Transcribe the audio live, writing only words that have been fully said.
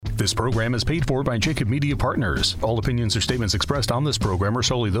This program is paid for by Jacob Media Partners. All opinions or statements expressed on this program are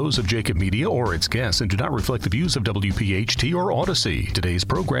solely those of Jacob Media or its guests and do not reflect the views of WPHT or Odyssey. Today's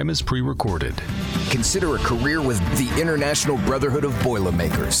program is pre-recorded. Consider a career with the International Brotherhood of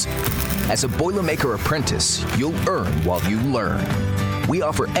Boilermakers. As a Boilermaker apprentice, you'll earn while you learn. We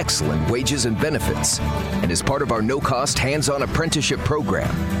offer excellent wages and benefits. And as part of our no-cost hands-on apprenticeship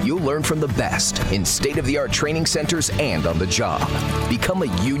program, you'll learn from the best in state-of-the-art training centers and on the job. Become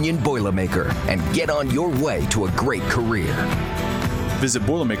a union Boilermaker and get on your way to a great career. Visit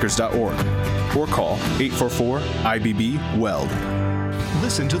Boilermakers.org or call 844-IBB-WELD.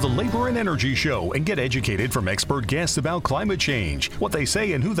 Listen to the Labor and Energy Show and get educated from expert guests about climate change. What they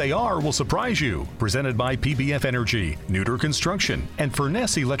say and who they are will surprise you. Presented by PBF Energy, Neuter Construction, and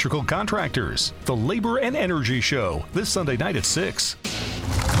Furness Electrical Contractors. The Labor and Energy Show, this Sunday night at 6.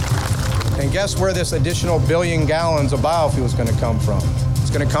 And guess where this additional billion gallons of biofuel is going to come from? It's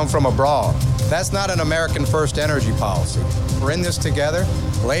going to come from abroad. That's not an American first energy policy. We're in this together.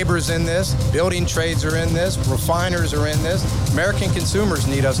 Labor's in this. Building trades are in this. Refiners are in this. American consumers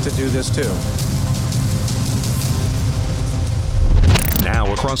need us to do this too.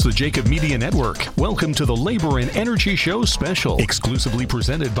 Now across the Jacob Media Network, welcome to the Labor and Energy Show special, exclusively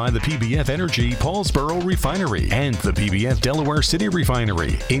presented by the PBF Energy Paulsboro Refinery and the PBF Delaware City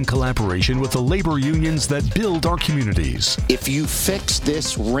Refinery, in collaboration with the labor unions that build our communities. If you fix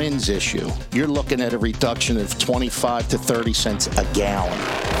this RINs issue, you're looking at a reduction of 25 to 30 cents a gallon.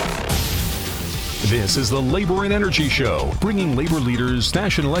 This is the Labor and Energy Show, bringing labor leaders,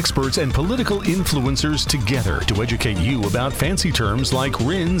 national experts, and political influencers together to educate you about fancy terms like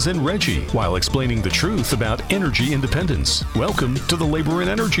RINs and RGGI, while explaining the truth about energy independence. Welcome to the Labor and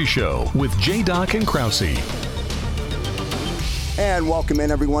Energy Show with J. Doc and Krause. And welcome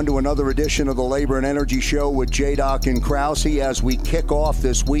in, everyone, to another edition of the Labor and Energy Show with J-Doc and Krause. As we kick off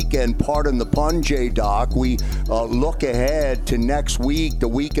this weekend, pardon the pun, J-Doc, we look ahead to next week, the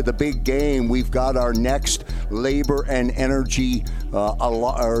week of the big game. We've got our next Labor and Energy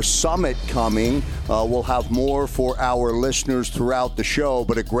our summit coming. We'll have more for our listeners throughout the show,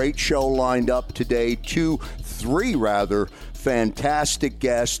 but a great show lined up today. Three fantastic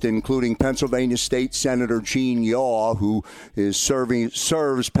guests, including Pennsylvania State Senator Gene Yaw, who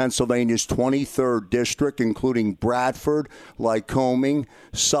serves Pennsylvania's 23rd district, including Bradford, Lycoming,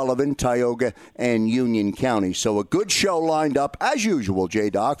 Sullivan, Tioga, and Union County. So a good show lined up, as usual,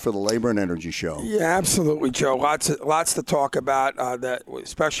 J-Doc, for the Labor and Energy Show. Yeah, absolutely, Joe. Lots to talk about, that,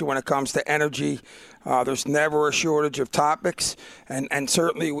 especially when it comes to energy. There's never a shortage of topics, and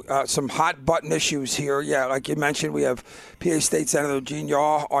certainly some hot-button issues here. Yeah, like you mentioned, we have PA State Senator Gene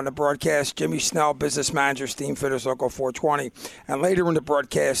Yaw on the broadcast, Jimmy Snell, Business Manager, Steamfitters Local 420, and later in the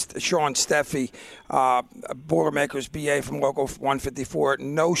broadcast, Sean Steffi, Boilermakers BA from Local 154.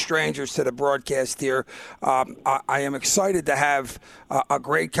 No strangers to the broadcast here. I am excited to have a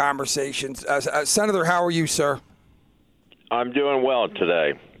great conversation. Senator, how are you, sir? I'm doing well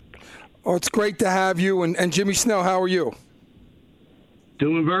today. Oh, it's great to have you. And Jimmy Snell, how are you?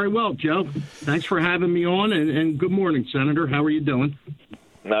 Doing very well, Joe. Thanks for having me on, and good morning, Senator. How are you doing?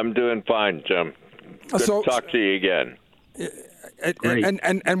 I'm doing fine, Jim. Good to talk to you again. Great.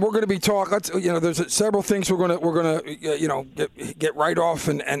 And we're going to be talking. There's several things we're going to get right off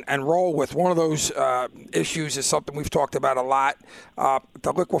and roll with. One of those issues is something we've talked about a lot.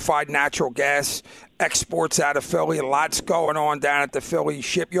 The liquefied natural gas exports out of Philly. Lots going on down at the Philly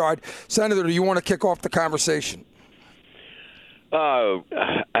shipyard. Senator, do you want to kick off the conversation?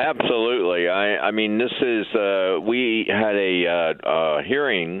 Absolutely. I mean, this is we had a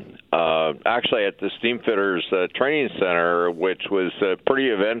hearing actually at the Steamfitters Training Center, which was pretty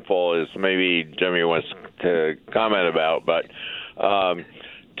eventful, as maybe Jimmy wants to comment about, but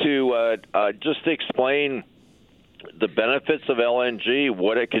to just explain the benefits of LNG,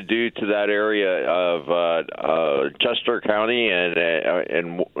 what it could do to that area of Chester County and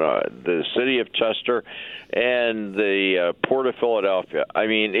the city of Chester and the Port of Philadelphia. I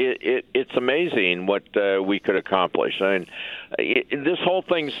mean, it's amazing what we could accomplish. I mean, this whole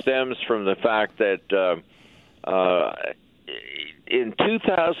thing stems from the fact that in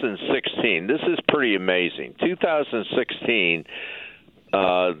 2016, this is pretty amazing. 2016,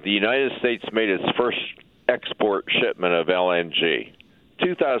 the United States made its first export shipment of LNG.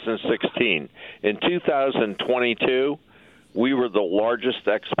 2016. In 2022, we were the largest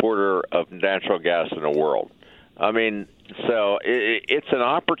exporter of natural gas in the world. I mean, so it's an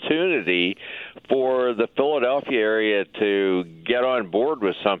opportunity for the Philadelphia area to get on board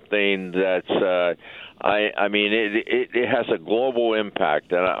with something that's, I mean, it has a global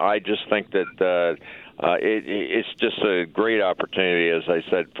impact, and I just think that it's just a great opportunity, as I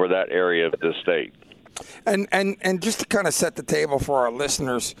said, for that area of the state. And just to kind of set the table for our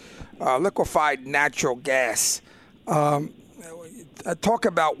listeners, liquefied natural gas. Talk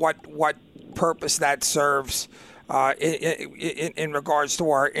about what purpose that serves in regards to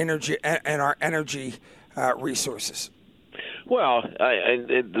our energy and our energy resources. Well,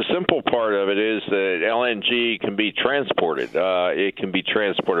 the simple part of it is that LNG can be transported. It can be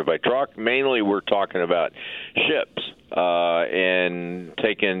transported by truck. Mainly, we're talking about ships and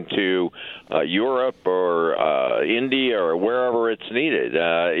taken to Europe or India or wherever it's needed.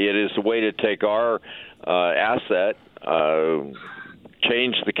 It is a way to take our asset,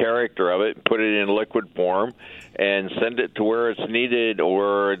 change the character of it, put it in liquid form, and send it to where it's needed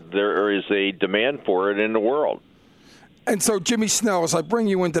or there is a demand for it in the world. And so, Jimmy Snell, as I bring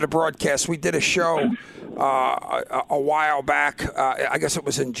you into the broadcast, we did a show a while back, I guess it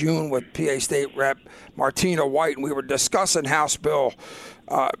was in June, with PA State Rep Martina White, and we were discussing House Bill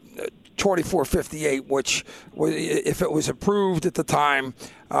 2458, which, if it was approved at the time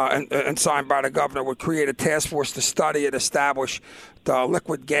and signed by the governor, would create a task force to study and establish the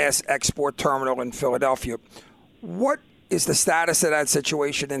liquid gas export terminal in Philadelphia. What is the status of that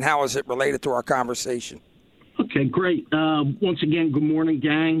situation, and how is it related to our conversation? Okay, great. Once again, good morning,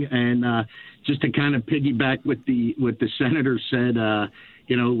 gang. And just to kind of piggyback what the senator said,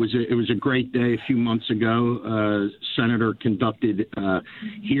 it was a great day a few months ago. Senator conducted a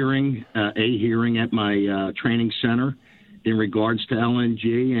hearing at my training center in regards to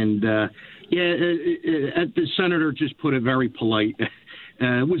LNG, and the senator just put it very polite.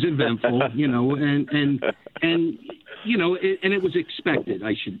 It was eventful, and it was expected.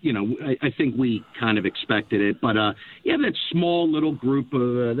 I think we kind of expected it. But, that small little group,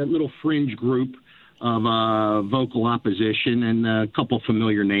 that little fringe group of vocal opposition, and a couple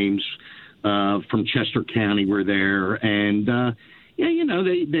familiar names from Chester County were there. And,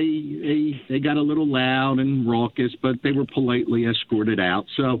 they got a little loud and raucous, but they were politely escorted out.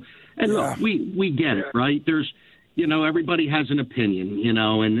 So, and look, we get it, right? There's, everybody has an opinion,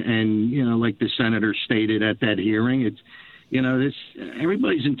 and like the senator stated at that hearing, it's,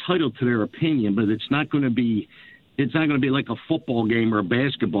 everybody's entitled to their opinion, but it's not going to be like a football game or a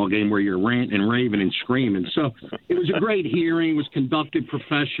basketball game where you're ranting and raving and screaming. So it was a great hearing. It was conducted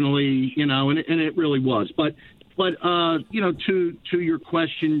professionally, and it really was. But to your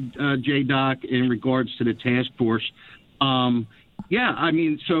question, J-Doc, in regards to the task force, so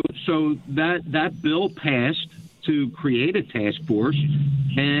that bill passed to create a task force,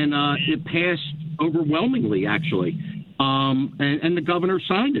 and it passed overwhelmingly, actually. And the governor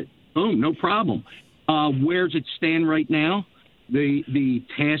signed it. Boom, no problem. Where's it stand right now? The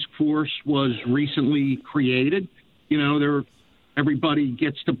task force was recently created. Everybody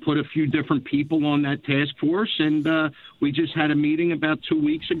gets to put a few different people on that task force, and we just had a meeting about 2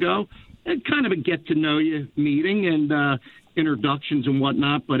 weeks ago, and kind of a get-to-know-you meeting and introductions and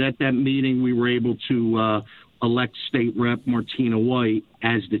whatnot. But at that meeting, we were able to elect State Rep Martina White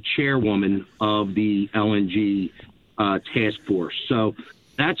as the chairwoman of the LNG task force. So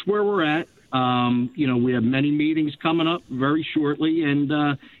that's where we're at. We have many meetings coming up very shortly, and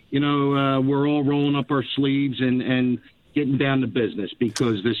we're all rolling up our sleeves and getting down to business,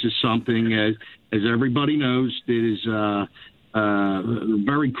 because this is something, as everybody knows, that is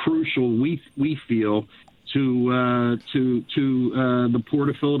very crucial. We feel to the Port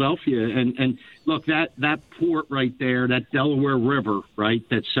of Philadelphia, and look, that port right there, that Delaware River, right,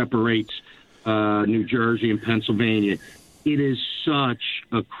 that separates New Jersey and Pennsylvania. It is such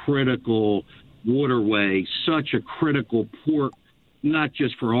a critical waterway, such a critical port, not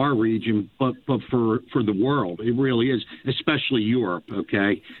just for our region, but for the world. It really is, especially Europe,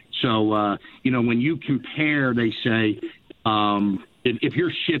 okay? So, when you compare, they say, if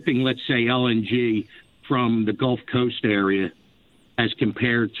you're shipping, let's say, LNG from the Gulf Coast area as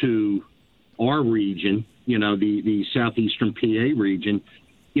compared to our region, the southeastern PA region,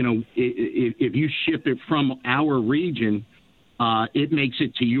 if you ship it from our region, it makes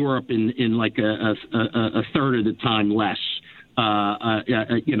it to Europe in like a third of the time less,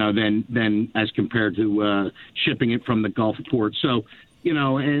 than as compared to shipping it from the Gulf port. So,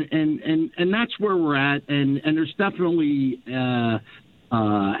 and that's where we're at. And there's definitely, how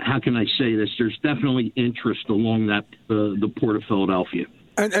can I say this? There's definitely interest along the Port of Philadelphia.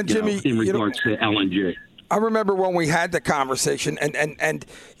 And Jimmy, in regards to LNG. I remember when we had the conversation, and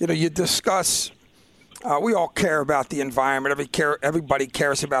you discuss. We all care about the environment. Everybody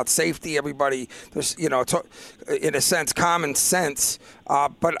cares about safety. Everybody, there's it's in a sense common sense.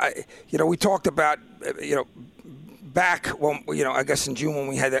 But we talked about back when, I guess in June when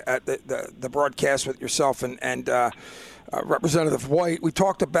we had the broadcast with yourself and Representative White, we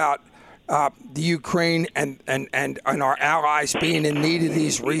talked about the Ukraine and our allies being in need of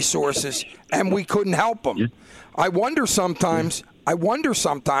these resources, and we couldn't help them. Yeah. I wonder sometimes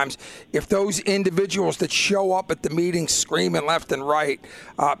if those individuals that show up at the meetings screaming left and right,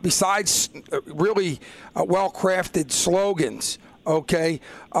 besides really well-crafted slogans, okay,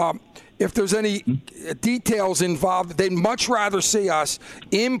 if there's any details involved, they'd much rather see us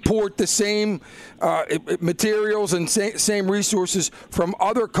import the same materials and same resources from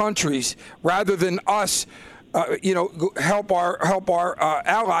other countries rather than us help our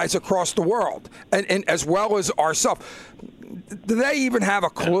allies across the world and as well as ourselves. Do they even have a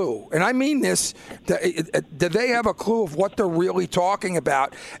clue? And I mean this, do they have a clue of what they're really talking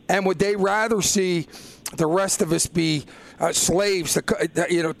about? And would they rather see the rest of us be slaves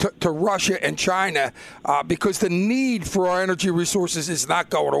to Russia and China because the need for our energy resources is not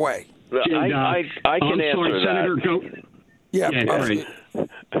going away? I can answer that. Senator, go. Yeah. Right.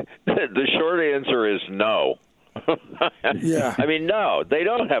 The short answer is no. Yeah. I mean, no, they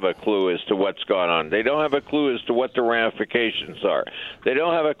don't have a clue as to what's going on. They don't have a clue as to what the ramifications are. They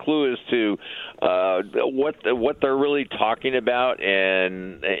don't have a clue as to what they're really talking about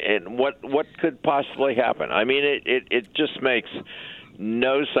and what could possibly happen. I mean, it just makes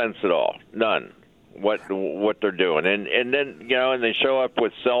no sense at all. None. What they're doing, and then and they show up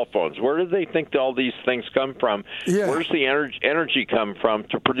with cell phones. Where do they think all these things come from? Yeah. Where's the energy come from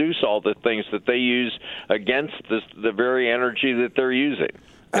to produce all the things that they use against the very energy that they're using?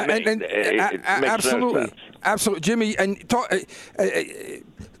 Absolutely, absolutely, Jimmy. And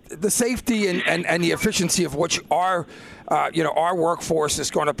the safety and the efficiency of which our workforce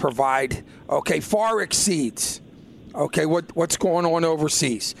is going to provide, far exceeds. What's going on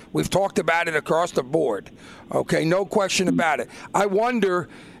overseas? We've talked about it across the board. No question about it. I wonder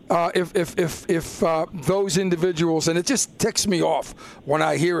if those individuals, and it just ticks me off when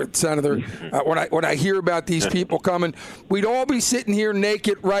I hear it, Senator, when I hear about these people coming, we'd all be sitting here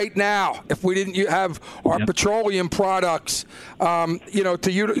naked right now if we didn't have our petroleum products, to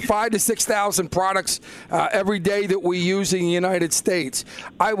 5,000 to 6,000 products every day that we use in the United States.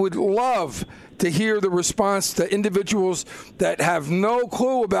 I would love to hear the response to individuals that have no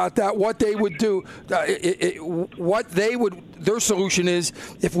clue about that, what they would do, their solution is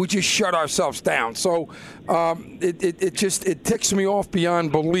if we just shut ourselves down. So it ticks me off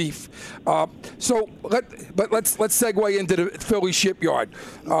beyond belief. Let's segue into the Philly shipyard.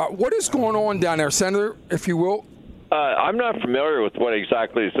 What is going on down there, Senator, if you will? I'm not familiar with what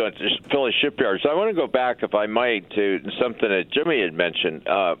exactly is at Philly shipyard, so I want to go back, if I might, to something that Jimmy had mentioned.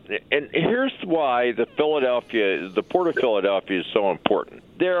 And here's why the Port of Philadelphia is so important.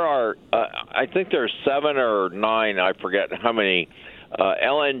 There are, I think there are 7 or 9, I forget how many,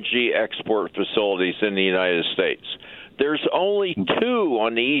 LNG export facilities in the United States. There's only 2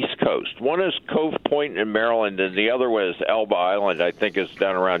 on the East Coast. One is Cove Point in Maryland, and the other one is Elba Island, I think is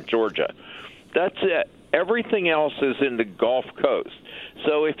down around Georgia. That's it. Everything else is in the Gulf Coast.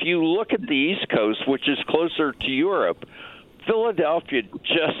 So if you look at the East Coast, which is closer to Europe, Philadelphia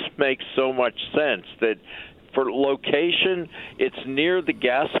just makes so much sense that for location, it's near the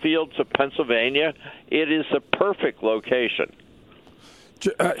gas fields of Pennsylvania. It is a perfect location.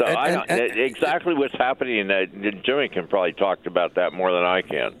 Exactly what's happening, Jimmy can probably talk about that more than I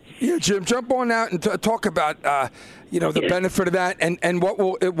can. Yeah, Jim, jump on out and talk about the benefit of that and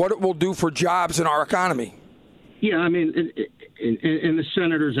what it will do for jobs in our economy. Yeah, I mean, and the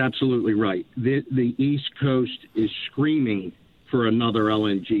senator's absolutely right. The East Coast is screaming for another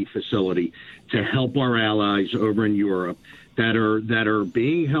LNG facility to help our allies over in Europe that are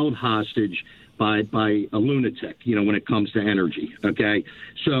being held hostage by a lunatic, when it comes to energy. Okay,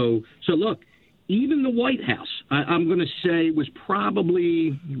 so look, even the White House, I'm going to say, was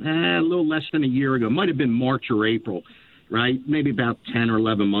probably a little less than a year ago. Might have been March or April, right? Maybe about 10 or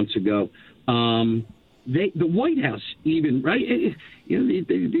 11 months ago. The White House, even right,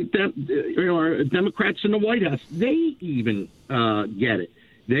 the Democrats in the White House, they even get it.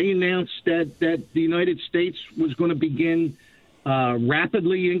 They announced that the United States was going to begin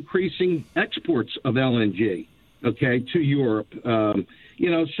rapidly increasing exports of LNG, to Europe. And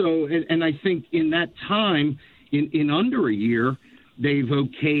I think in that time, in under a year, they've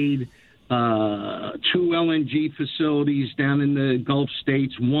okayed 2 LNG facilities down in the Gulf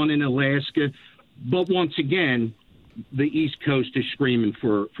states, 1 in Alaska. But once again, the East Coast is screaming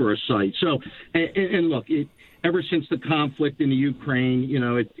for a site. So, and look, ever since the conflict in the Ukraine,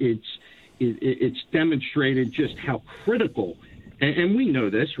 it's demonstrated just how critical and we know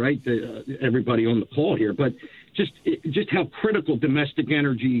this, right? Everybody on the call here, but just how critical domestic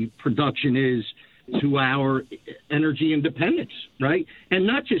energy production is to our energy independence, right? And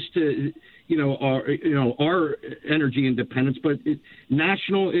not just to our energy independence, but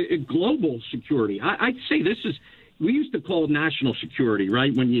national, global security. I'd say this is. We used to call it national security,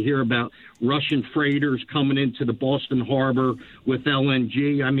 right? When you hear about Russian freighters coming into the Boston Harbor with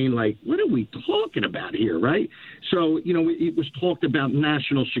LNG, I mean, like, what are we talking about here, right? So, it was talked about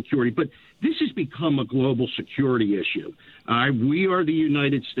national security, but this has become a global security issue. We are the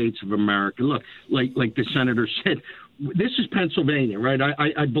United States of America. Look, like the senator said, this is Pennsylvania, right?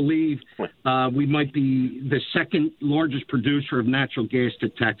 I believe we might be the second largest producer of natural gas to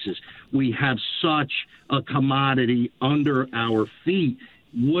Texas. We have such a commodity under our feet.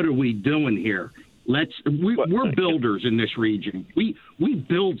 What are we doing here? We're builders in this region. We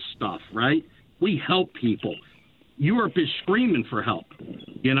build stuff, right? We help people. Europe is screaming for help,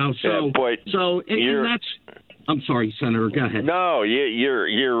 So that's. I'm sorry, Senator. Go ahead. No,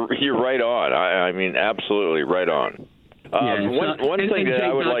 you're right on. I mean, absolutely right on. One thing that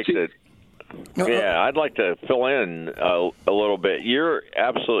I would like to. I'd like to fill in a little bit. You're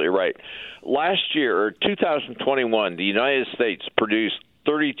absolutely right. Last year, 2021, the United States produced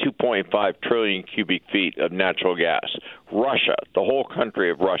 32.5 trillion cubic feet of natural gas. Russia, the whole country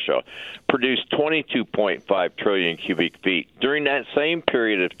of Russia, produced 22.5 trillion cubic feet. During that same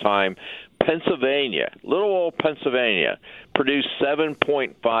period of time, Pennsylvania, little old Pennsylvania, produced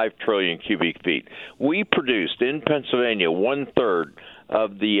 7.5 trillion cubic feet. We produced in Pennsylvania 1/3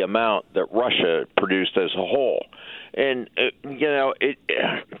 of the amount that Russia produced as a whole. And,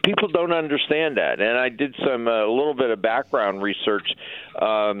 people don't understand that. And I did a little bit of background research.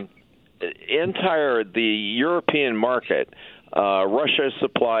 The European market, Russia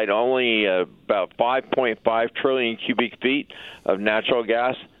supplied only about 5.5 trillion cubic feet of natural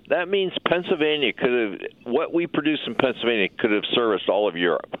gas. That means what we produce in Pennsylvania could have serviced all of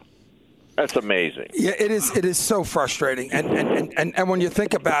Europe. That's amazing. Yeah, it is. It is so frustrating, and when you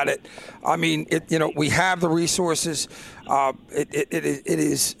think about it, I mean, we have the resources. It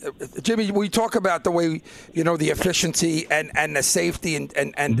is, Jimmy. We talk about the way the efficiency and the safety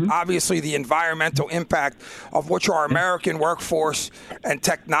and obviously the environmental impact of which our American workforce and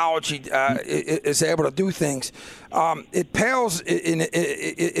technology is able to do things. It pales in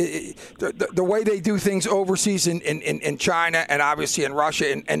the way they do things overseas in China and obviously in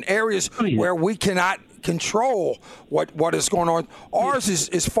Russia and areas where we cannot control what is going on. Ours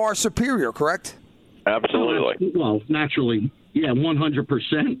is far superior, correct? Absolutely. Well, naturally,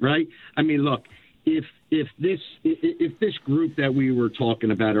 100%, right? I mean, look, if this group that we were talking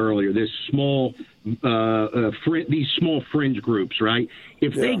about earlier, these small fringe groups, right?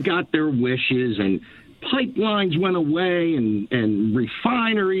 If they got their wishes and pipelines went away and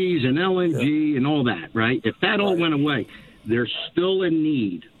refineries and LNG and all that, right? If that all went away, there's still a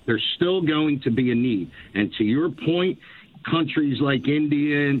need. There's still going to be a need. And to your point, countries like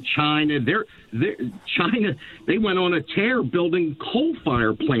India and China, they went on a tear building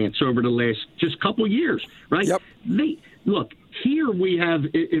coal-fired plants over the last just couple years, right? Yep. Look, here we have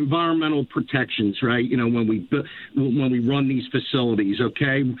environmental protections, right? When we run these facilities,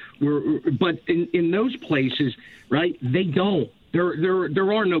 okay. But in those places, right? They don't.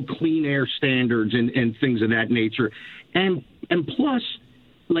 There are no clean air standards and things of that nature, and plus,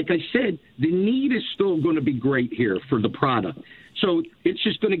 like I said, the need is still going to be great here for the product. So it's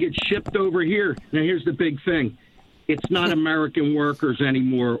just going to get shipped over here. Now, here's the big thing. It's not American workers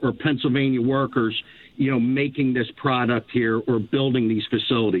anymore or Pennsylvania workers, making this product here or building these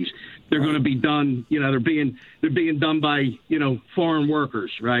facilities. They're going to be done, they're being done by, foreign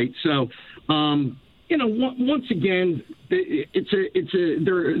workers, right? So, once again,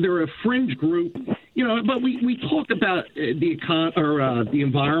 they're a fringe group, but we talked about the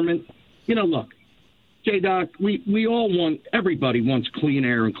environment. Look, J-Doc, everybody wants clean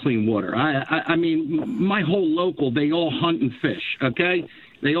air and clean water. I mean, my whole local, they all hunt and fish, okay?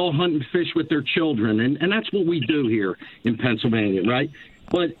 They all hunt and fish with their children, and that's what we do here in Pennsylvania, right?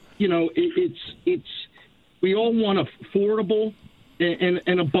 But, we all want affordable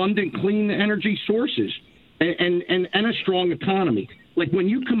and abundant clean energy sources and a strong economy. Like when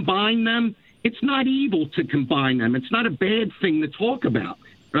you combine them, it's not evil to combine them. It's not a bad thing to talk about,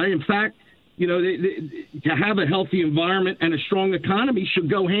 right? In fact, to have a healthy environment and a strong economy should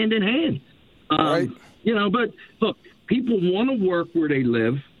go hand in hand. Right. But look, people want to work where they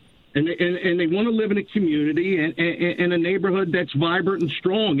live, and they want to live in a community and a neighborhood that's vibrant and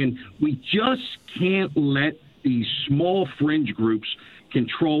strong. And we just can't let these small fringe groups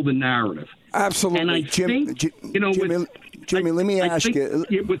control the narrative. Absolutely. And I think, Jimmy, let me ask you.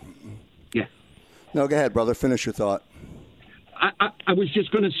 Yeah. No, go ahead, brother. Finish your thought. I was just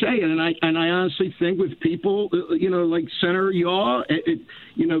going to say, and I honestly think with people, like Senator Yaw,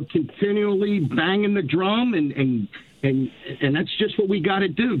 continually banging the drum, and that's just what we got to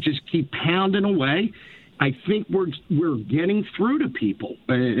do. Just keep pounding away. I think we're getting through to people,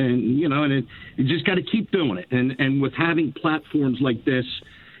 and you just got to keep doing it. And with having platforms like this,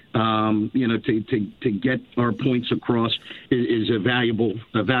 to get our points across is a valuable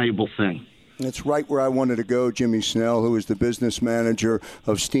thing. That's right where I wanted to go, Jimmy Snell, who is the business manager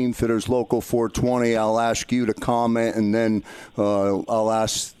of Steamfitters Local 420. I'll ask you to comment, and then I'll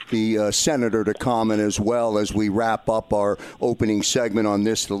ask the senator to comment as well as we wrap up our opening segment on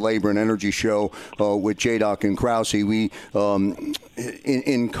this, the Labor and Energy Show with J-Doc and Krause. We,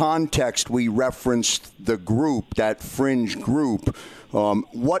 in context, we referenced the group, that fringe group.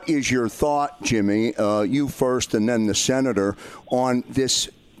 What is your thought, Jimmy, you first and then the senator, on this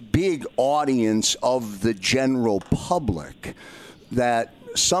big audience of the general public that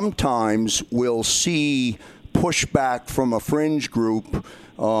sometimes will see pushback from a fringe group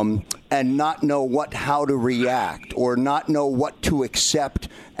and not know how to react or not know what to accept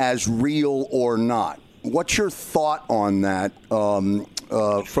as real or not? What's your thought on that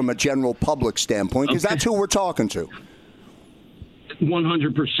from a general public standpoint? Because that's who we're talking to.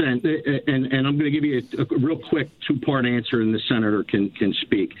 100%, and I'm going to give you a real quick two-part answer, and the senator can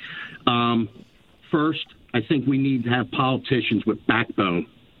speak. First, I think we need to have politicians with backbone,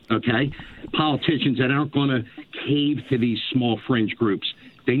 okay? Politicians that aren't going to cave to these small fringe groups.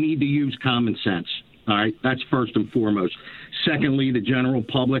 They need to use common sense, all right? That's first and foremost. Secondly, the general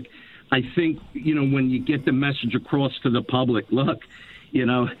public, I think, when you get the message across to the public, look,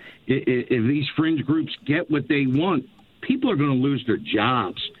 if these fringe groups get what they want, people are going to lose their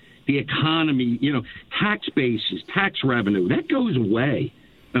jobs. The economy, tax bases, tax revenue, that goes away,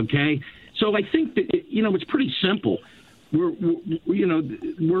 okay? So I think that, it's pretty simple.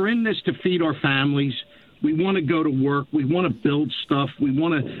 We're in this to feed our families. We want to go to work. We want to build stuff. We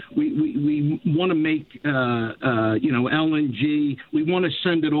want to make LNG. We want to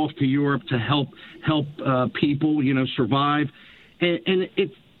send it off to Europe to help people, survive. And if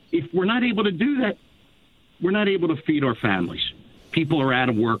we're not able to do that, we're not able to feed our families. People are out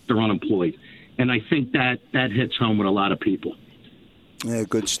of work. They're unemployed. And I think that hits home with a lot of people. Yeah,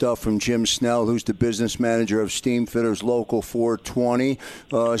 good stuff from Jim Snell, who's the business manager of Steamfitters Local 420.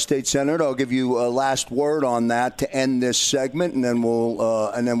 State Senator, I'll give you a last word on that to end this segment, and then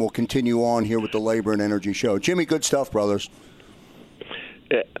we'll continue on here with the Labor and Energy Show. Jimmy, good stuff, brothers.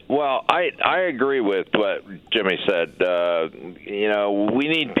 Well, I agree with what Jimmy said. We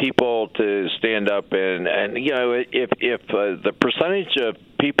need people to stand up and if the percentage of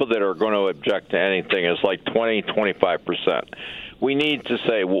people that are going to object to anything is like 20-25%, we need to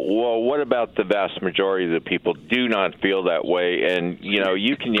say, well, what about the vast majority of the people do not feel that way? And,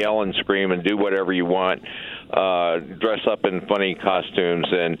 you can yell and scream and do whatever you want, dress up in funny costumes,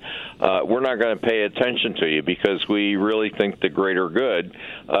 and we're not going to pay attention to you because we really think the greater good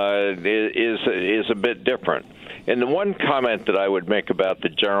is a bit different. And the one comment that I would make about the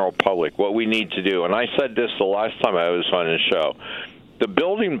general public, what we need to do, and I said this the last time I was on the show, the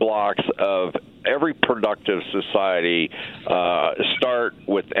building blocks of every productive society start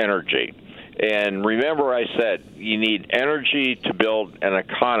with energy. And remember I said you need energy to build an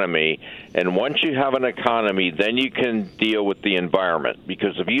economy, and once you have an economy, then you can deal with the environment.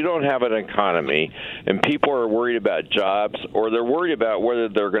 Because if you don't have an economy and people are worried about jobs or they're worried about whether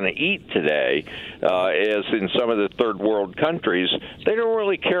they're going to eat today, as in some of the third world countries, they don't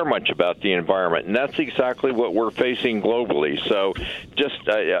really care much about the environment. And that's exactly what we're facing globally. So just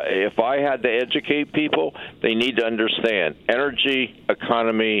if I had to educate people, they need to understand energy,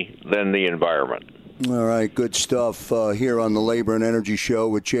 economy, then the environment. All right, good stuff here on the Labor and Energy Show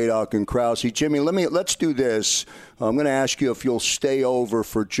with J-Doc and Krause. Jimmy, let's do this. I'm going to ask you if you'll stay over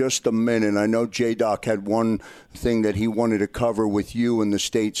for just a minute. I know J-Doc had one thing that he wanted to cover with you and the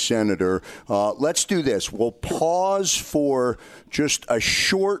state senator. Let's do this. We'll pause for just a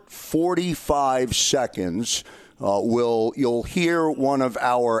short 45 seconds. You'll hear one of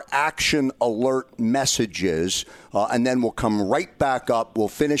our action alert messages, and then we'll come right back up. We'll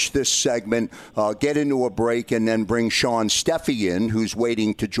finish this segment, get into a break, and then bring Sean Steffi in, who's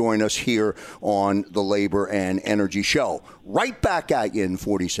waiting to join us here on the Labor and Energy Show. Right back at you in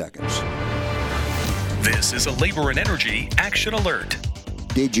 40 seconds. This is a Labor and Energy Action Alert.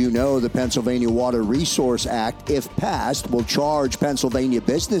 Did you know the Pennsylvania Water Resource Act, if passed, will charge Pennsylvania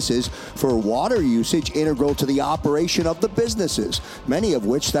businesses for water usage integral to the operation of the businesses, many of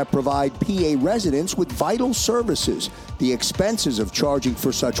which that provide PA residents with vital services? The expenses of charging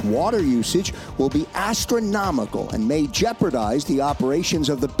for such water usage will be astronomical and may jeopardize the operations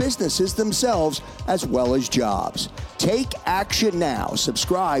of the businesses themselves as well as jobs. Take action now.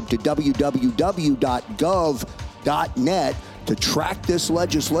 Subscribe to www.gov.net to track this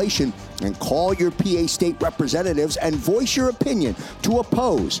legislation and call your PA state representatives and voice your opinion to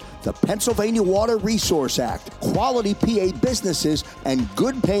oppose the Pennsylvania Water Resource Act. Quality PA businesses and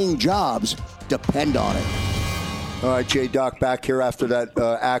good-paying jobs depend on it. All right, J-Doc, back here after that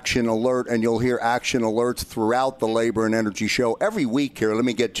action alert, and you'll hear action alerts throughout the Labor and Energy Show every week here. Let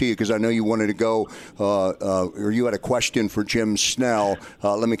me get to you because I know you wanted to go, or you had a question for Jim Snell.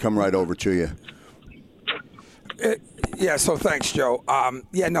 Let me come right over to you. Yeah, so thanks, Joe.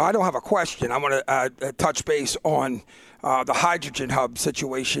 No, I don't have a question. I want to touch base on the hydrogen hub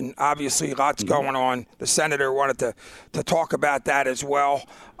situation. Obviously, lots going on. The senator wanted to talk about that as well.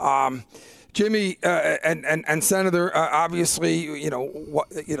 Jimmy and Senator, obviously,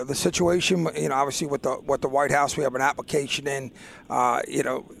 the situation. Obviously, with the White House, we have an application in. A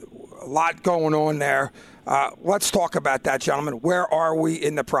lot going on there. Let's talk about that, gentlemen. Where are we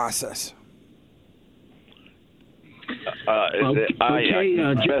in the process? Go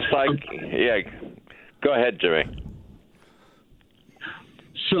ahead, Jimmy.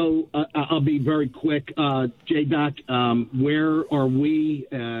 So I'll be very quick. J-Doc, where are we?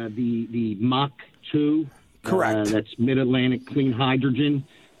 The Mach 2? Correct. That's Mid-Atlantic Clean Hydrogen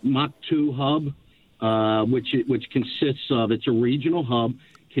Mach 2 hub, which consists of, it's a regional hub,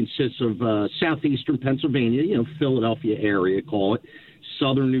 consists of southeastern Pennsylvania, Philadelphia area, call it,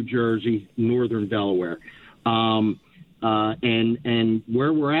 southern New Jersey, northern Delaware. And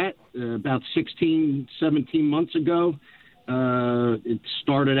where we're at, about 16, 17 months ago, it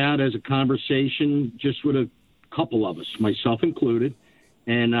started out as a conversation just with a couple of us, myself included,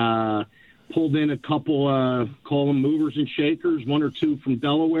 and pulled in a couple, call them movers and shakers, one or two from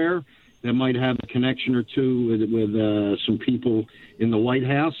Delaware that might have a connection or two with some people in the White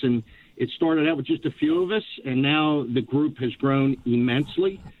House. And it started out with just a few of us, and now the group has grown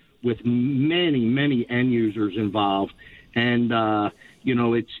immensely with many, many end users involved. And,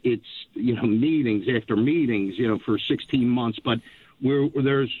 it's meetings after meetings, for 16 months. But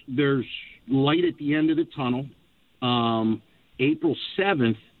there's light at the end of the tunnel. April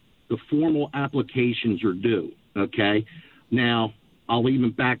 7th, the formal applications are due, okay? Now, I'll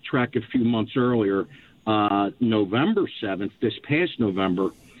even backtrack a few months earlier. November 7th, this past November,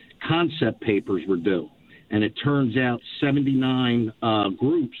 concept papers were due. And it turns out 79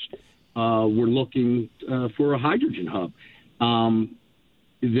 groups were looking for a hydrogen hub.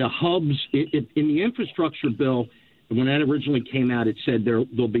 The hubs, in the infrastructure bill, when that originally came out, it said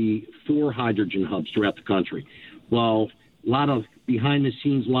there'll be 4 hydrogen hubs throughout the country. Well, a lot of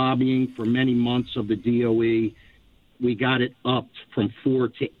behind-the-scenes lobbying for many months of the DOE, we got it up from 4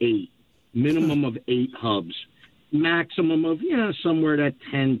 to 8, minimum of 8 hubs, maximum of, somewhere that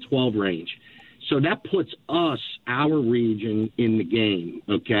 10, 12 range. So that puts us, our region, in the game,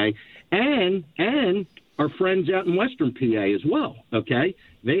 okay? And our friends out in Western PA as well, okay?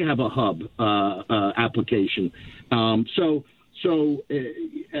 They have a hub application.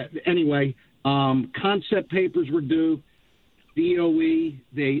 Anyway, concept papers were due. DOE,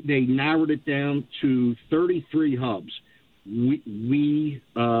 they narrowed it down to 33 hubs. We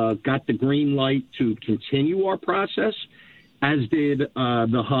got the green light to continue our process, as did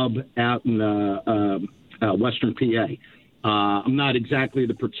the hub out in Western PA. I'm not exactly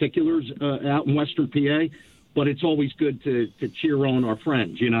the particulars out in Western PA, but it's always good to cheer on our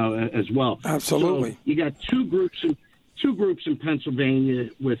friends, as well. Absolutely. So you got two groups in Pennsylvania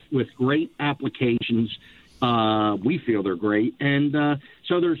with great applications. We feel they're great, and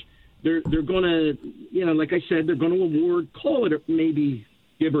so they're going to, like I said, they're going to award, call it maybe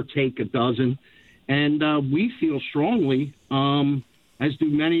give or take a dozen, and we feel strongly, as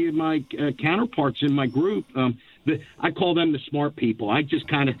do many of my counterparts in my group. I call them the smart people. I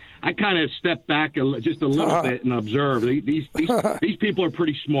kind of step back just a little bit and observe. These people are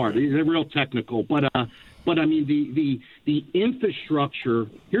pretty smart. They're real technical, but I mean the infrastructure.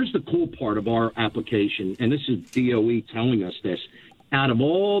 Here's the cool part of our application, and this is DOE telling us this. Out of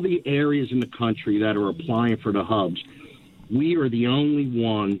all the areas in the country that are applying for the hubs, we are the only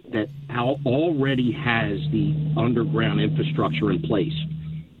one that already has the underground infrastructure in place.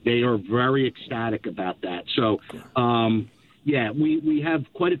 They are very ecstatic about that. So, yeah, we have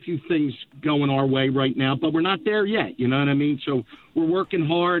quite a few things going our way right now, but we're not there yet. You know what I mean? So we're working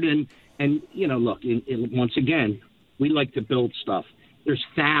hard, and look, once again, we like to build stuff. There's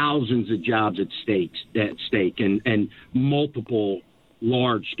thousands of jobs at stake, and multiple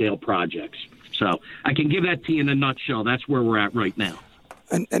large-scale projects. So I can give that to you in a nutshell. That's where we're at right now.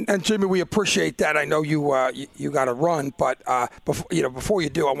 And Jimmy, we appreciate that. I know you got to run, but before you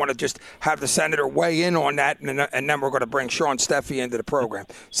do, I want to just have the senator weigh in on that, and then we're going to bring Sean Steffi into the program.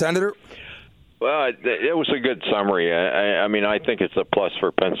 Senator. Well, it was a good summary. I mean, I think it's a plus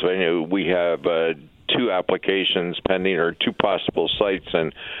for Pennsylvania. We have 2 applications pending, or 2 possible sites,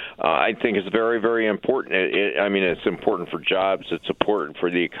 and I think it's very, very important. It's important for jobs, it's important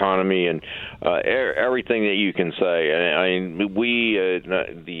for the economy, and everything that you can say.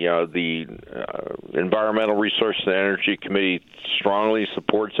 The Environmental Resources and Energy Committee strongly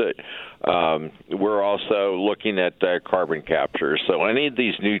supports it. We're also looking at carbon capture. So any of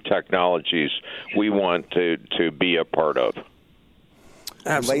these new technologies we want to be a part of.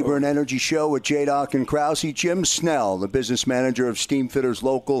 Absolutely. Labor and Energy Show with J-Doc and Krause. Jim Snell, the business manager of Steamfitters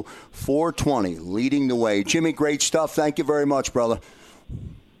Local 420, leading the way. Jimmy, great stuff. Thank you very much, brother.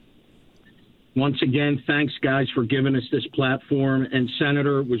 Once again, thanks, guys, for giving us this platform. And,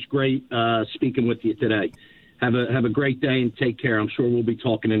 Senator, it was great speaking with you today. Have a great day and take care. I'm sure we'll be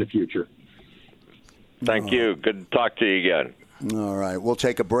talking in the future. Thank you. Good to talk to you again. All right. We'll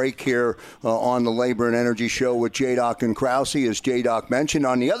take a break here on the Labor and Energy Show with J-Doc and Krause. As J-Doc mentioned,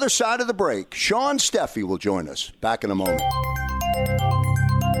 on the other side of the break, Sean Steffi will join us. Back in a moment.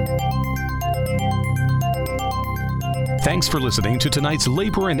 Thanks for listening to tonight's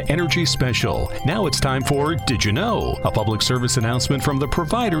Labor and Energy Special. Now it's time for Did You Know? A public service announcement from the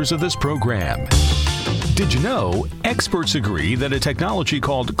providers of this program. Did you know? Experts agree that a technology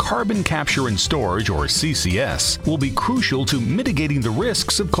called carbon capture and storage, or CCS, will be crucial to mitigating the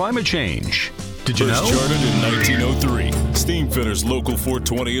risks of climate change. Did you know? First chartered in 1903, Steamfitters Local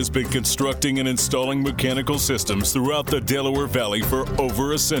 420 has been constructing and installing mechanical systems throughout the Delaware Valley for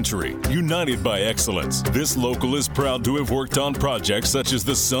over a century. United by excellence, this local is proud to have worked on projects such as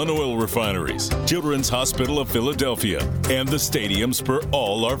the Sun Oil Refineries, Children's Hospital of Philadelphia, and the stadiums for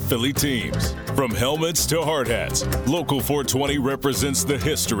all our Philly teams. From helmets to hard hats, Local 420 represents the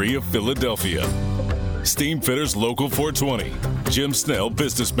history of Philadelphia. Steamfitters Local 420, Jim Snell,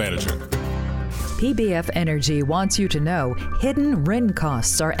 Business Manager. PBF Energy wants you to know hidden RIN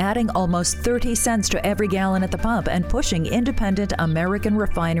costs are adding almost 30 cents to every gallon at the pump and pushing independent American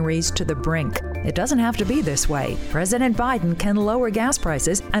refineries to the brink. It doesn't have to be this way. President Biden can lower gas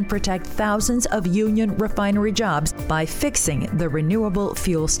prices and protect thousands of union refinery jobs by fixing the renewable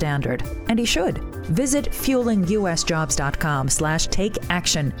fuel standard. And he should. Visit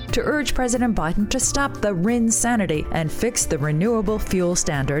fuelingusjobs.com/take-action to urge President Biden to stop the RIN sanity and fix the renewable fuel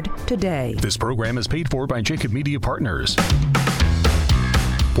standard today. This program is paid for by Jacob Media Partners.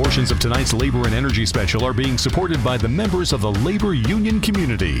 Portions of tonight's Labor and Energy Special are being supported by the members of the labor union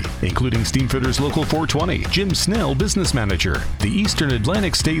community, including Steamfitters Local 420, Jim Snell, Business Manager, the Eastern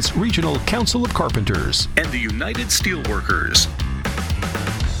Atlantic States Regional Council of Carpenters, and the United Steelworkers.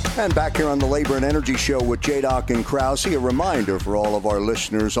 And back here on the Labor and Energy Show with J-Doc and Krause, a reminder for all of our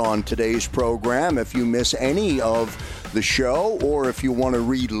listeners on today's program, if you miss any of the show or if you want to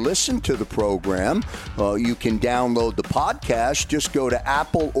re-listen to the program, you can download the podcast. Just go to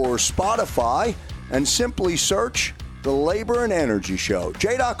Apple or Spotify and simply search the Labor and Energy Show.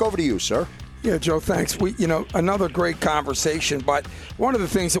 J-Doc, over to you, sir. Yeah, Joe, thanks. Another great conversation, but one of the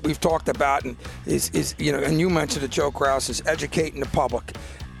things that we've talked about is and you mentioned it, Joe Krause, is educating the public.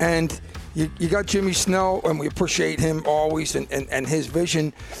 And you got Jimmy Snell, and we appreciate him always and his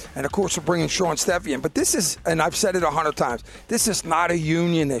vision. And, of course, we're bringing Sean Steffi in. But this is, and I've said it 100 times, this is not a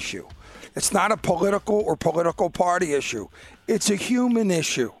union issue. It's not a political or political party issue. It's a human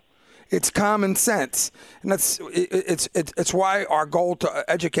issue. It's common sense, and it's why our goal to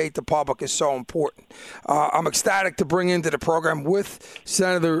educate the public is so important. I'm ecstatic to bring into the program with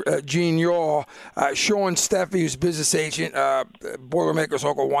Senator Gene Yaw, Sean Steffi, who's business agent, Boilermakers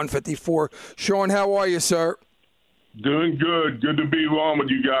Local 154. Sean, how are you, sir? Doing good. Good to be on with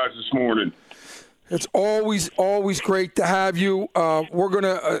you guys this morning. It's always great to have you. We're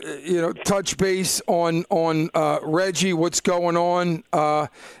gonna, touch base on Reggie, what's going on,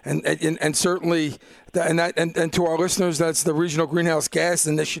 and certainly, and to our listeners, that's the Regional Greenhouse Gas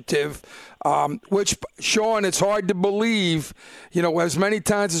Initiative, which, Sean, it's hard to believe, as many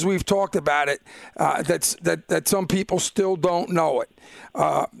times as we've talked about it, that some people still don't know it.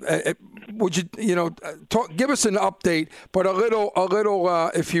 Would you, give us an update, but a little,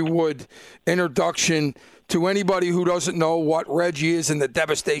 if you would, introduction to anybody who doesn't know what RGGI is and the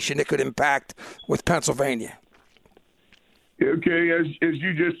devastation it could impact with Pennsylvania. Okay, as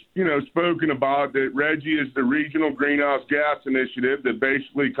you just spoken about, that RGGI is the regional greenhouse gas initiative that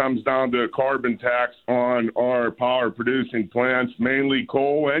basically comes down to a carbon tax on our power producing plants, mainly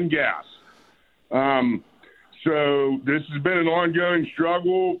coal and gas. So this has been an ongoing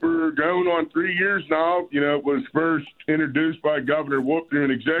struggle for going on 3 years now. It was first introduced by Governor Wolf through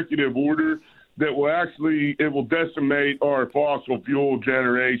an executive order that will decimate our fossil fuel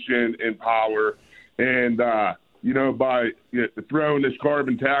generation and power, and by throwing this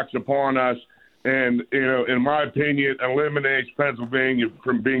carbon tax upon us, and in my opinion, eliminates Pennsylvania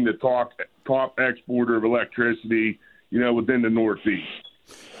from being the top exporter of electricity, within the Northeast.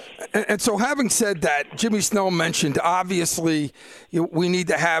 And so, having said that, Jimmy Snell mentioned obviously we need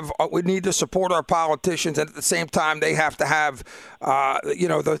to support our politicians, and at the same time they have to have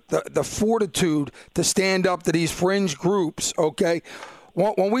the fortitude to stand up to these fringe groups. Okay.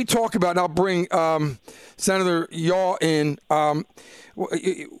 When we talk about, and I'll bring Senator Yaw in.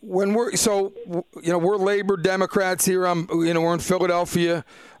 When we're Labor Democrats here. We're in Philadelphia,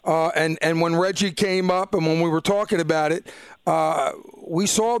 and when RGGI came up, and when we were talking about it, we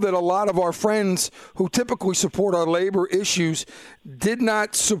saw that a lot of our friends who typically support our labor issues did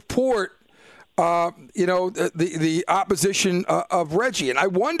not support the opposition of RGGI, and I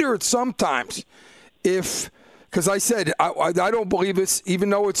wonder sometimes if. Because I said, I don't believe it's, even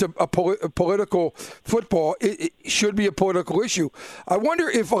though it's a political football, it should be a political issue. I wonder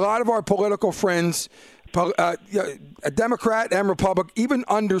if a lot of our political friends, Democrat and Republican, even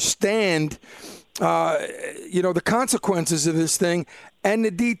understand, the consequences of this thing and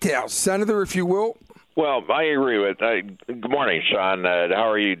the details. Senator, if you will. Well, I agree with. Good morning, Sean. How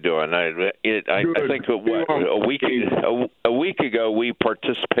are you doing? I think a week ago we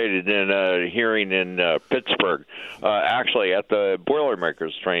participated in a hearing in Pittsburgh, actually at the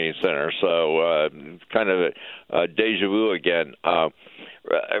Boilermakers Training Center. So kind of a deja vu again.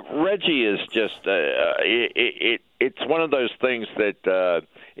 RGGI is just it's one of those things that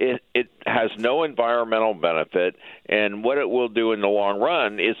it has no environmental benefit, and what it will do in the long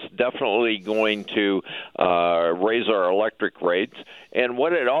run is definitely going to raise our electric rates. And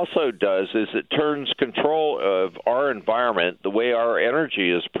what it also does is it turns control of our environment, the way our energy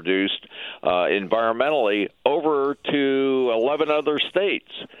is produced environmentally, over to 11 other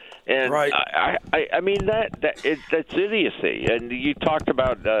states. And right. I mean that's idiocy. And you talked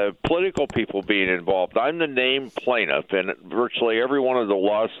about political people being involved. I'm the named plaintiff in virtually every one of the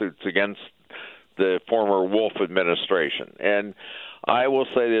lawsuits against the former Wolf administration. And I will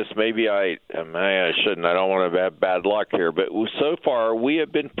say this, maybe I shouldn't. I don't want to have bad luck here, but so far we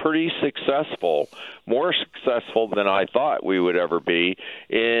have been pretty successful, more successful than I thought we would ever be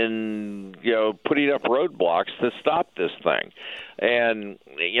in putting up roadblocks to stop this thing. And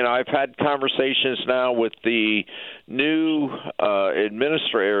I've had conversations now with the new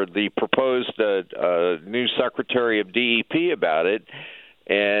administrator, the proposed new Secretary of DEP about it.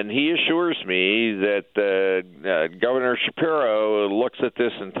 And he assures me that Governor Shapiro looks at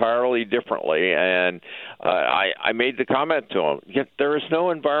this entirely differently. And I made the comment to him, yet there is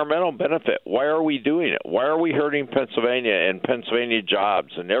no environmental benefit. Why are we doing it? Why are we hurting Pennsylvania and Pennsylvania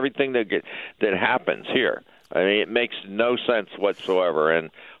jobs and everything that happens here? I mean, it makes no sense whatsoever. And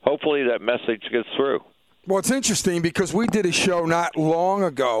hopefully that message gets through. Well, it's interesting because we did a show not long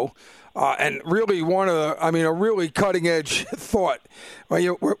ago. And really a really cutting-edge thought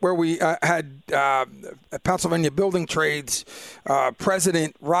where we had Pennsylvania Building Trades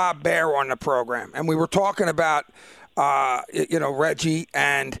President Rob Baer on the program. And we were talking about, RGGI,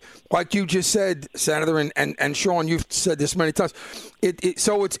 and like you just said, Senator, and Sean, you've said this many times,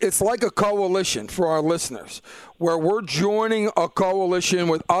 so it's like a coalition for our listeners, where we're joining a coalition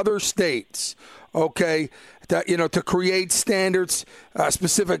with other states, okay, to create standards,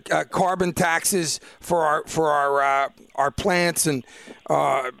 specific carbon taxes for our plants, and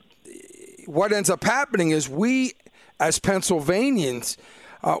what ends up happening is we, as Pennsylvanians,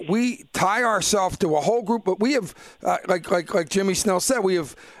 we tie ourselves to a whole group, but we have, like Jimmy Snell said, we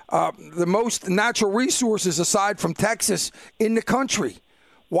have the most natural resources aside from Texas in the country.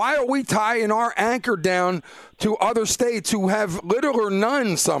 Why are we tying our anchor down to other states who have little or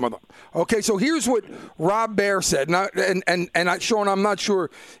none, some of them? Okay, so here's what Rob Baer said. And Sean, I'm not sure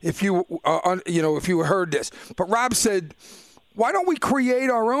if you heard this, but Rob said, why don't we create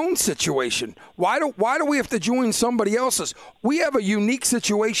our own situation? Why do we have to join somebody else's? We have a unique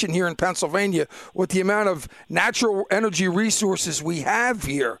situation here in Pennsylvania with the amount of natural energy resources we have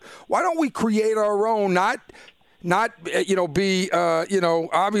here. Why don't we create our own, not not be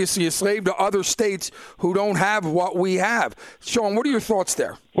obviously a slave to other states who don't have what we have. Sean, what are your thoughts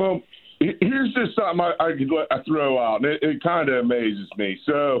there? Well, here's just something I throw out, and it kind of amazes me.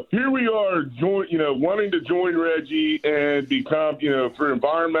 So here we are, wanting to join RGGI and become, for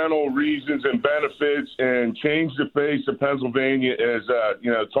environmental reasons and benefits, and change the face of Pennsylvania as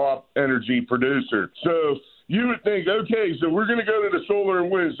a, top energy producer. So you would think, okay, so we're going to go to the solar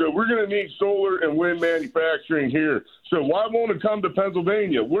and wind. So we're going to need solar and wind manufacturing here. So why won't it come to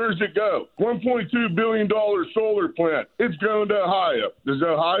Pennsylvania? Where does it go? $1.2 billion solar plant. It's going to Ohio. Does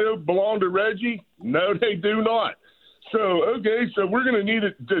Ohio belong to RGGI? No, they do not. So, okay, so we're going to need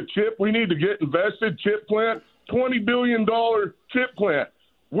the chip. We need to get invested. Chip plant, $20 billion chip plant.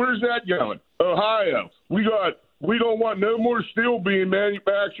 Where's that going? Ohio. We don't want no more steel being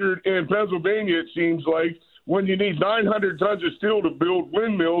manufactured in Pennsylvania, it seems like, when you need 900 tons of steel to build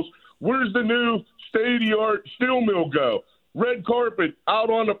windmills. Where's the new state-of-the-art steel mill go? Red carpet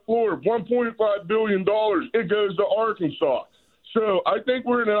out on the floor, $1.5 billion. It goes to Arkansas. So I think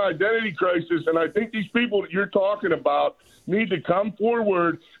we're in an identity crisis, and I think these people that you're talking about need to come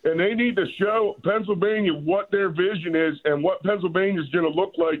forward, and they need to show Pennsylvania what their vision is and what Pennsylvania is going to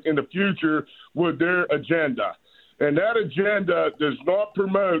look like in the future with their agenda. And that agenda does not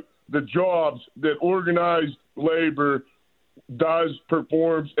promote the jobs that organized labor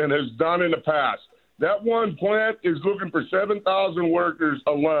performs, and has done in the past. That one plant is looking for 7,000 workers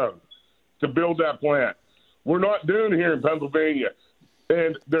alone to build that plant. We're not doing it here in Pennsylvania,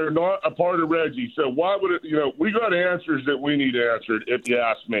 and they're not a part of RGGI. So why would it, we got answers that we need answered, if you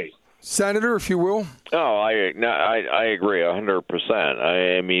ask me. Senator, if you will. Oh, I agree 100%.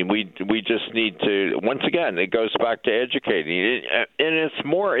 I mean, we just need to. Once again, it goes back to educating, and it's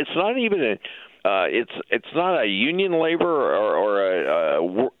more. It's not even it's not a union labor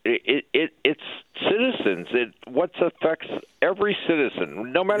it's citizens. What affects every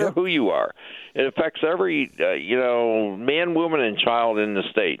citizen, no matter who you are. It affects every man, woman, and child in the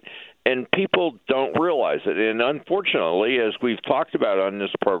state. And people don't realize it. And unfortunately, as we've talked about on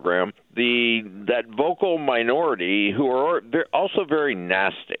this program, that vocal minority who are also very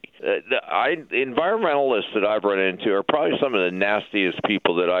nasty. Environmentalists that I've run into are probably some of the nastiest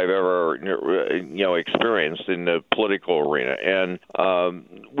people that I've ever experienced in the political arena. And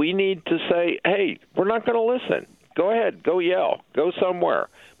we need to say, hey, we're not going to listen. Go ahead, go yell, go somewhere.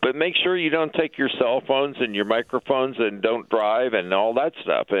 But make sure you don't take your cell phones and your microphones and don't drive and all that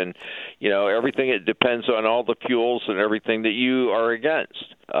stuff. And, everything, it depends on all the fuels and everything that you are against.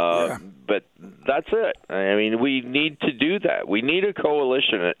 But that's it. I mean, we need to do that. We need a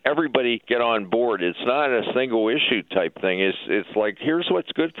coalition and everybody get on board. It's not a single issue type thing. It's like, here's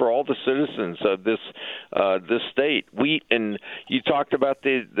what's good for all the citizens of this state. And you talked about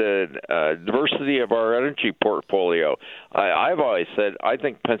the diversity of our energy portfolio. I've always said I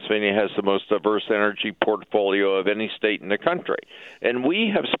think Pennsylvania has the most diverse energy portfolio of any state in the country. And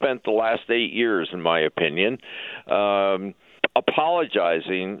we have spent the last 8 years, in my opinion,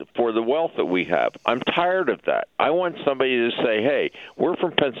 apologizing for the wealth that we have. I'm tired of that. I want somebody to say, hey, we're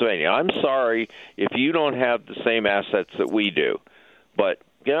from Pennsylvania. I'm sorry if you don't have the same assets that we do. But,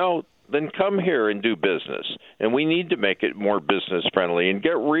 then come here and do business. And we need to make it more business friendly and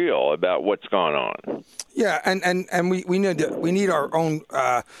get real about what's going on. Yeah, and we need our own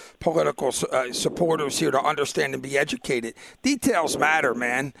political supporters here to understand and be educated. Details matter,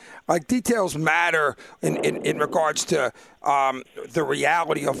 man. Like details matter in regards to the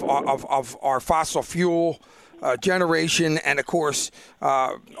reality of our fossil fuel generation and, of course,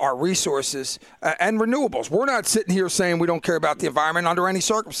 our resources and renewables. We're not sitting here saying we don't care about the environment under any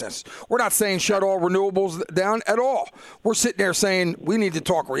circumstances. We're not saying shut all renewables down at all. We're sitting there saying we need to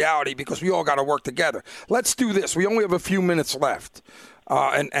talk reality because we all got to work together. Let's do this. We only have a few minutes left.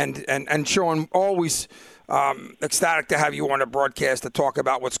 And Sean, always ecstatic to have you on the broadcast to talk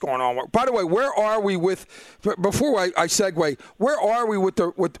about what's going on. By the way, where are we with? Before I segue, where are we with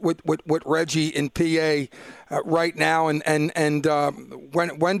RGGI in PA right now? And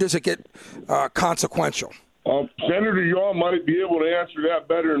when does it get consequential? Senator, y'all might be able to answer that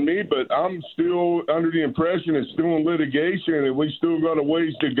better than me, but I'm still under the impression it's still in litigation, and we still got a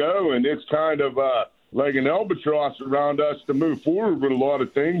ways to go, and it's kind of like an albatross around us to move forward with a lot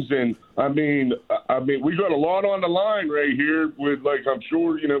of things. And I mean, we got a lot on the line right here with, like, I'm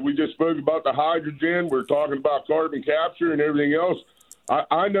sure, we just spoke about the hydrogen. We're talking about carbon capture and everything else.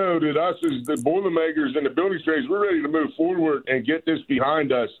 I know that us as the Boilermakers and the building trades, we're ready to move forward and get this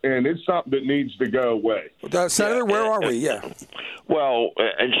behind us, and it's something that needs to go away. Senator, where are we? Yeah. Well,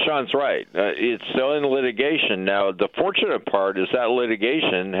 and Sean's right. It's still in litigation. Now, the fortunate part is that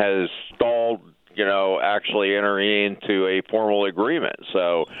litigation has stalled actually entering into a formal agreement.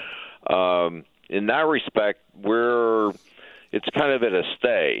 So in that respect, it's kind of at a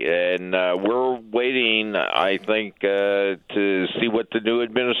stay, and we're waiting, I think, to see what the new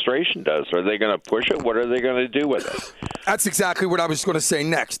administration does. Are they going to push it? What are they going to do with it? That's exactly what I was going to say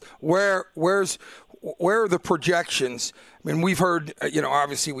next. Where are the projections? I mean, we've heard,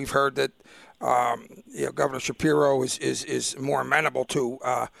 obviously we've heard that Governor Shapiro is more amenable to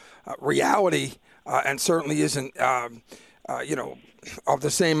reality, and certainly isn't, of the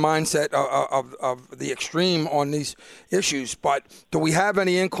same mindset of the extreme on these issues. But do we have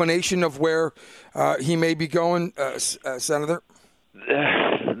any inclination of where he may be going, Senator?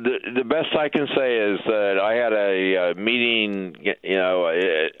 The best I can say is that I had a meeting,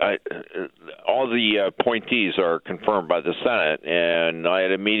 all the appointees are confirmed by the Senate, and I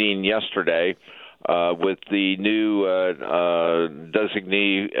had a meeting yesterday with the new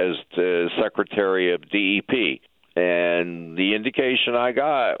designee as the Secretary of DEP. And the indication I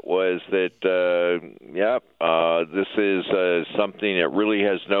got was that, this is something that really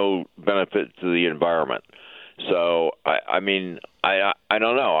has no benefit to the environment. So, I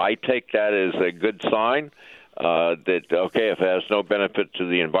don't know. I take that as a good sign that, okay, if it has no benefit to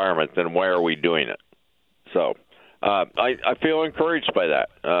the environment, then why are we doing it? So I feel encouraged by that.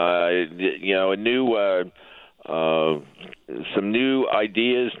 Some new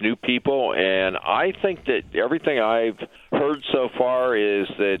ideas, new people, and I think that everything I've heard so far is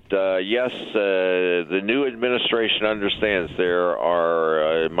that, yes, the new administration understands there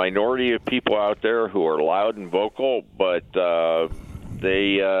are a minority of people out there who are loud and vocal, but that's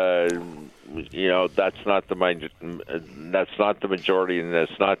not the majority, and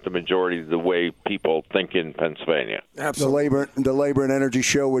that's not the majority of the way people think in Pennsylvania. Absolutely. The Labor and Energy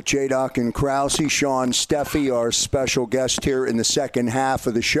Show with J-Doc and Krause. Sean Steffi, our special guest here in the second half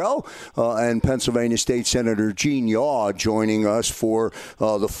of the show, and Pennsylvania State Senator Gene Yaw joining us for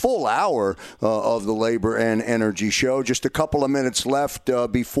the full hour of the Labor and Energy Show. Just a couple of minutes left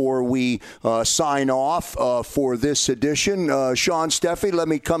before we sign off for this edition. Sean Steffi, let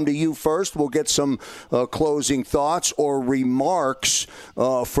me come to you first. We'll get some closing thoughts or remarks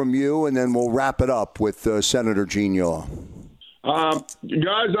from you, and then we'll wrap it up with Senator Gene Yaw. Guys,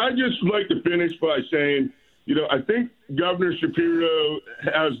 I'd just like to finish by saying, I think Governor Shapiro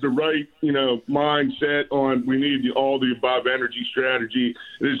has the right, mindset on we need all the above energy strategy.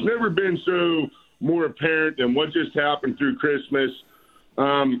 It's never been so more apparent than what just happened through Christmas.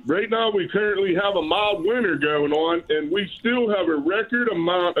 Right now, we currently have a mild winter going on, and we still have a record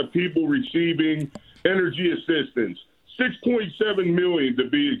amount of people receiving energy assistance, 6.7 million to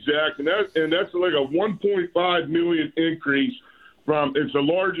be exact, and that's like a 1.5 million increase from it's the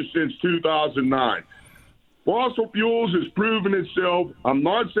largest since 2009. Fossil fuels has proven itself. I'm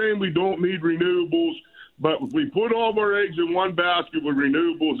not saying we don't need renewables, but if we put all of our eggs in one basket with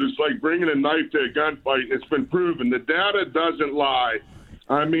renewables, it's like bringing a knife to a gunfight. It's been proven. The data doesn't lie.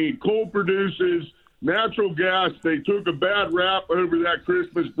 I mean, coal produces natural gas. They took a bad rap over that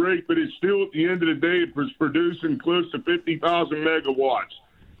Christmas break, but it's still, at the end of the day, it was producing close to 50,000 megawatts.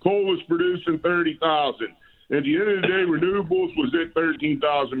 Coal was producing 30,000. At the end of the day, renewables was at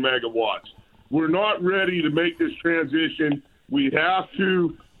 13,000 megawatts. We're not ready to make this transition. We have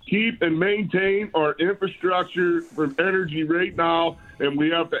to keep and maintain our infrastructure for energy right now, and we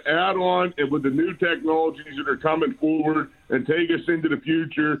have to add on and with the new technologies that are coming forward and take us into the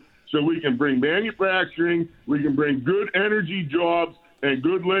future so we can bring manufacturing, we can bring good energy jobs and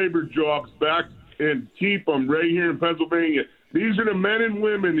good labor jobs back and keep them right here in Pennsylvania. These are the men and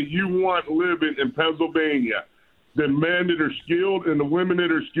women that you want living in Pennsylvania, the men that are skilled and the women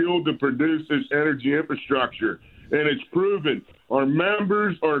that are skilled to produce this energy infrastructure. And it's proven. Our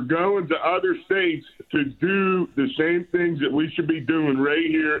members are going to other states to do the same things that we should be doing right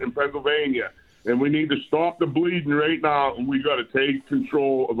here in Pennsylvania. And we need to stop the bleeding right now, and we got to take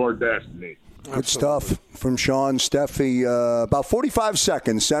control of our destiny. Good stuff from Sean Steffi. About 45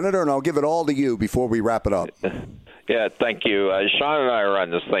 seconds, Senator, and I'll give it all to you before we wrap it up. Yeah, thank you. Sean and I are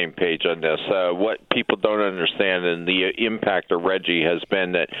on the same page on this. What people don't understand, and the impact of RGGI has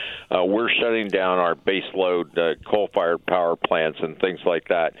been that we're shutting down our baseload coal-fired power plants and things like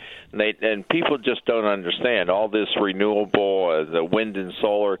that. And people just don't understand all this renewable, the wind and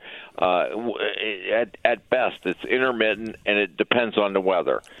solar. At best, it's intermittent, and it depends on the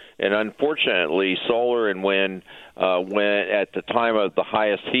weather. And unfortunately, solar and wind when at the time of the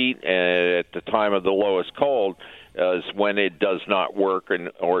highest heat and at the time of the lowest cold is when it does not work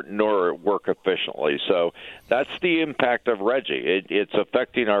nor work efficiently. So that's the impact of RGGI. It's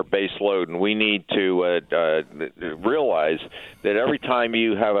affecting our base load, and we need to realize that every time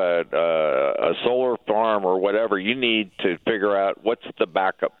you have a solar farm or whatever, you need to figure out what's the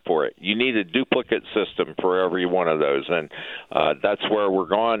backup for it. You need a duplicate system for every one of those, and that's where we're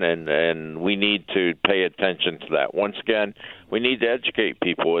going, and we need to pay attention to that. Once again, we need to educate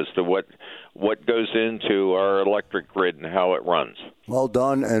people as to what goes into our electric grid and how it runs. Well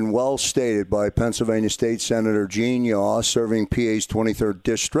done and well stated by Pennsylvania State Senator Gene Yaw, serving PA's 23rd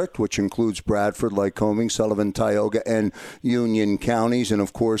District, which includes Bradford, Lycoming, Sullivan, Tioga, and Union counties. And,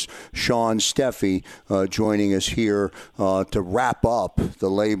 of course, Sean Steffi joining us here to wrap up the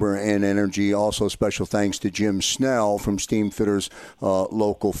labor and energy. Also, special thanks to Jim Snell from Steamfitters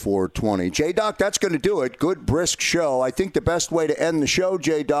Local 420. J-Doc, that's going to do it. Good, brisk show. I think the best way to end the show,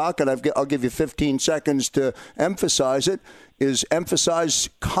 J-Doc, and I'll give you 15 seconds to emphasize it, is emphasize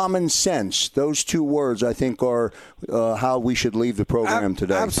common sense. Those two words, I think, are how we should leave the program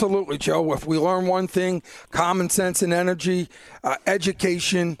today. Absolutely, Joe. If we learn one thing, common sense and energy,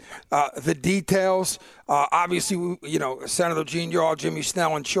 education, the details. Obviously, Senator Gene Yaw, Jimmy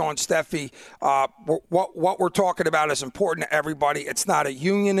Snell, and Sean Steffi, what we're talking about is important to everybody. It's not a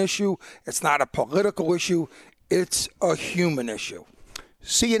union issue. It's not a political issue. It's a human issue.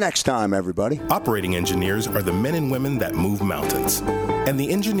 See you next time, everybody. Operating engineers are the men and women that move mountains. And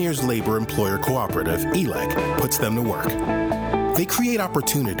the Engineers Labor Employer Cooperative, ELEC, puts them to work. They create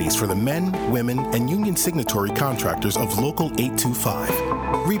opportunities for the men, women, and union signatory contractors of Local 825,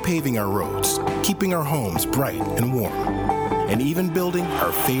 repaving our roads, keeping our homes bright and warm, and even building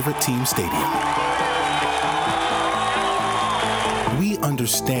our favorite team stadium. We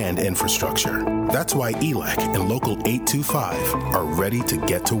understand infrastructure. That's why ELEC and Local 825 are ready to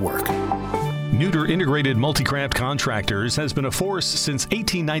get to work. Neuter Integrated Multicraft Contractors has been a force since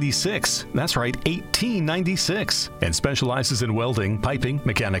 1896. That's right, 1896. And specializes in welding, piping,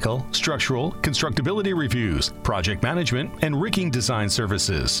 mechanical, structural, constructability reviews, project management, and rigging design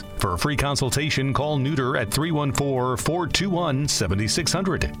services. For a free consultation, call Neuter at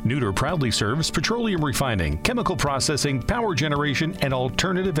 314-421-7600. Neuter proudly serves petroleum refining, chemical processing, power generation, and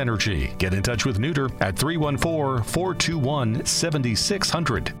alternative energy. Get in touch with Neuter at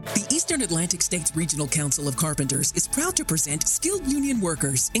 314-421-7600. The Eastern Atlantic States Regional Council of Carpenters is proud to present skilled union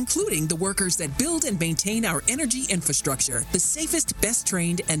workers, including the workers that build and maintain our energy infrastructure. The safest, best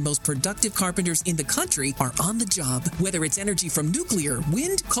trained, and most productive carpenters in the country are on the job. Whether it's energy from nuclear,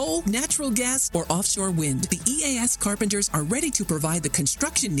 wind, coal, natural gas, or offshore wind, the EAS carpenters are ready to provide the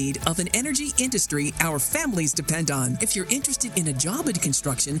construction need of an energy industry our families depend on. If you're interested in a job in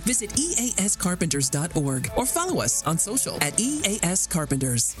construction, visit eascarpenters.org or follow us on social at EAS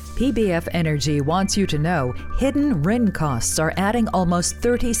Carpenters. PBF Energy wants you to know hidden RIN costs are adding almost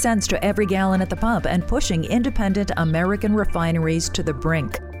 30 cents to every gallon at the pump and pushing independent American refineries to the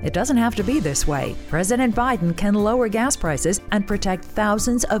brink. It doesn't have to be this way. President Biden can lower gas prices and protect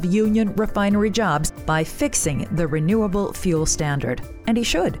thousands of union refinery jobs by fixing the renewable fuel standard. And he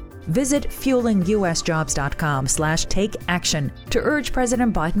should. Visit fuelingusjobs.com/take-action to urge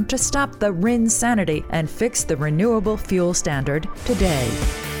President Biden to stop the RIN sanity and fix the renewable fuel standard today.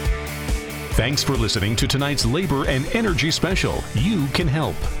 Thanks for listening to tonight's Labor and Energy Special. You can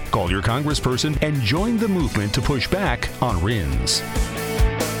help. Call your congressperson and join the movement to push back on RINs.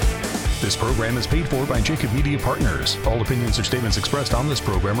 This program is paid for by Jacob Media Partners. All opinions or statements expressed on this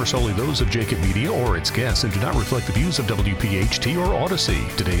program are solely those of Jacob Media or its guests and do not reflect the views of WPHT or Odyssey.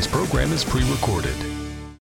 Today's program is pre-recorded.